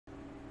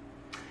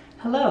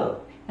Hello,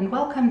 and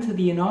welcome to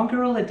the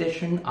inaugural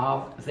edition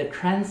of The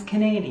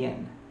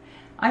Trans-Canadian.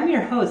 I'm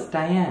your host,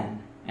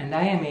 Diane, and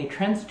I am a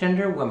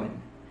transgender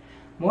woman.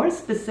 More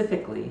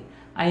specifically,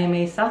 I am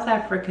a South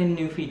African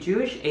Newfie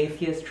Jewish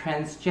atheist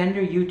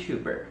transgender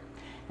YouTuber,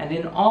 and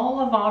in all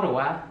of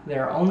Ottawa,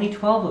 there are only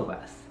 12 of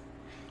us.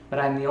 But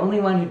I'm the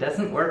only one who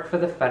doesn't work for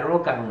the federal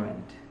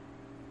government.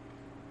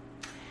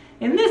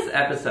 In this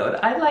episode,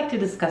 I'd like to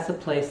discuss a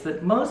place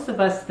that most of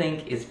us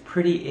think is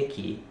pretty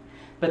icky,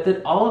 but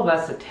that all of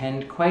us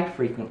attend quite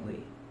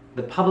frequently: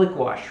 the public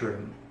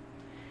washroom.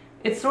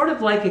 It's sort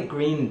of like a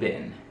green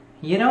bin.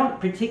 You don't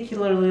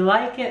particularly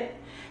like it,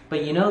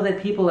 but you know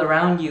that people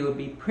around you would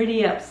be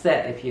pretty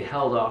upset if you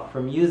held off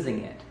from using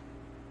it.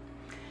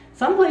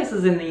 Some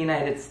places in the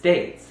United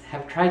States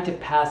have tried to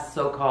pass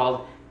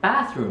so-called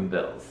bathroom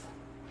bills.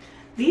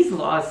 These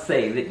laws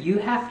say that you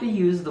have to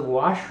use the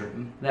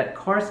washroom that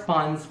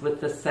corresponds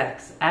with the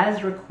sex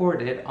as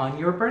recorded on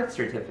your birth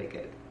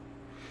certificate.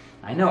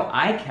 I know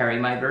I carry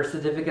my birth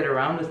certificate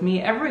around with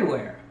me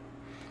everywhere.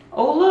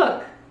 Oh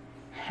look!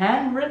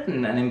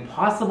 Handwritten and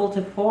impossible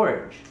to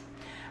forge.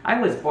 I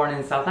was born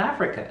in South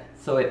Africa,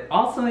 so it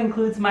also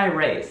includes my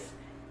race,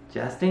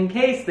 just in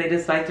case they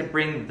decide to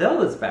bring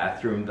those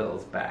bathroom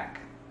bills back.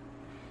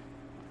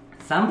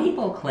 Some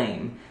people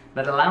claim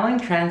that allowing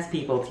trans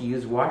people to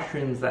use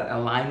washrooms that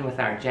align with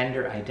our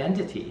gender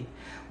identity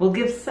will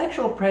give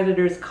sexual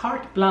predators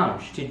carte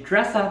blanche to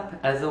dress up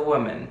as a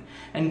woman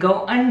and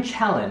go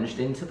unchallenged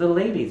into the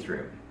ladies'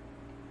 room.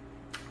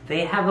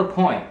 They have a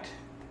point.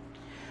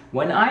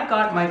 When I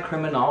got my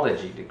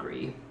criminology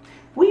degree,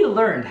 we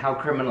learned how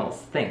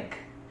criminals think.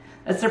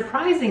 A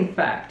surprising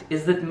fact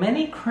is that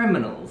many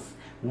criminals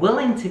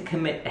willing to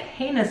commit a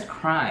heinous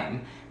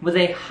crime with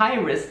a high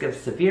risk of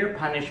severe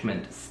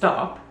punishment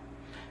stop,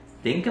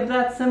 think of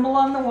that symbol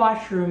on the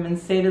washroom, and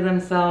say to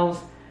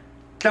themselves,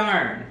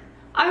 "Darn,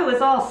 I was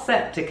all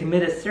set to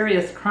commit a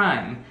serious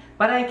crime,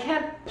 but I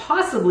can't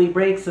possibly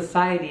break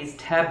society's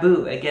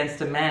taboo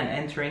against a man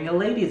entering a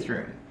ladies'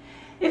 room.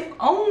 If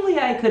only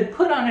I could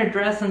put on a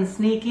dress and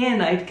sneak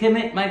in, I'd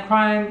commit my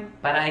crime,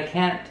 but I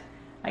can't.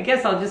 I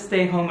guess I'll just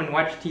stay home and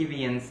watch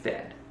TV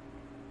instead."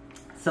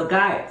 So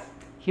guys,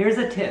 here's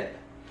a tip.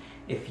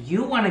 If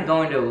you want to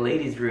go into a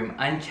ladies' room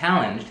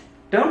unchallenged,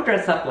 don't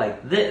dress up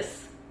like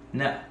this.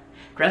 No,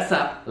 dress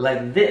up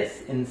like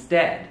this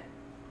instead.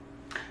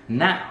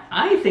 Now,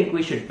 I think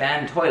we should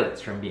ban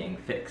toilets from being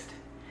fixed.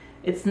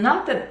 It's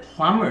not that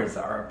plumbers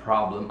are a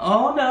problem.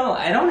 Oh no,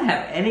 I don't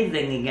have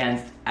anything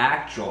against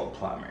actual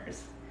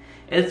plumbers.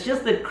 It's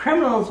just that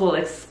criminals will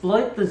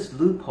exploit this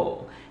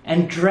loophole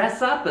and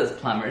dress up as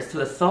plumbers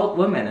to assault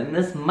women, and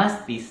this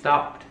must be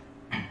stopped.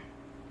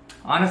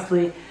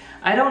 Honestly,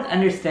 I don't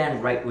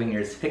understand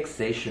right-wingers'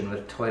 fixation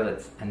with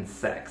toilets and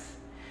sex.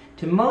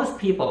 To most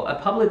people, a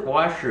public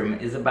washroom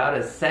is about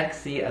as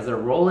sexy as a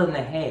roll in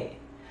the hay.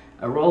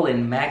 A roll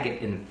in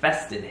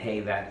maggot-infested hay,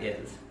 that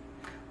is.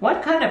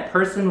 What kind of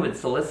person would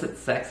solicit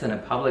sex in a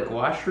public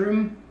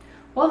washroom?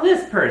 Well,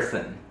 this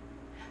person.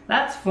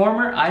 That's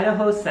former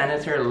Idaho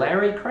Senator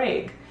Larry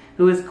Craig,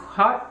 who was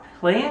caught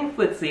playing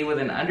footsie with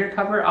an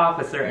undercover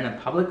officer in a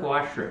public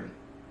washroom.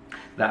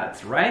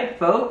 That's right,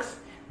 folks.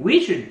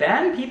 We should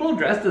ban people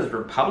dressed as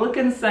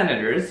Republican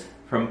senators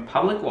from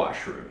public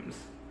washrooms.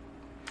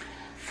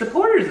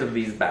 Supporters of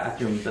these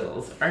bathroom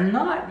bills are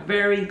not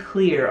very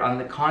clear on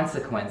the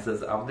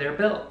consequences of their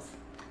bills.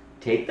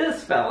 Take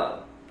this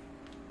fellow.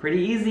 Pretty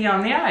easy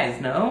on the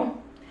eyes,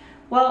 no?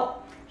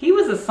 Well, he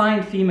was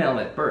assigned female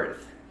at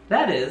birth.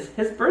 That is,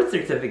 his birth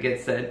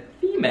certificate said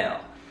female,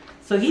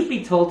 so he'd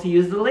be told to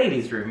use the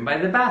ladies' room by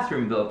the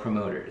bathroom bill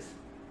promoters.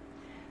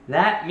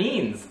 That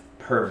means,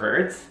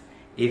 perverts,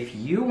 if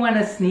you want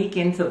to sneak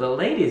into the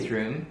ladies'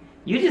 room,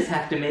 you just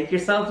have to make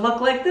yourself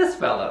look like this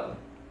fellow.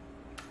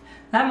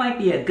 That might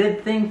be a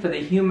good thing for the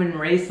human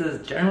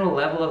race's general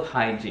level of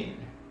hygiene.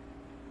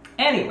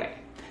 Anyway,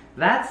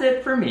 that's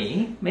it for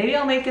me. Maybe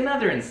I'll make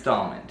another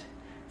installment.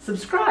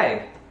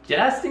 Subscribe,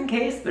 just in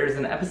case there's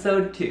an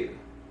episode 2.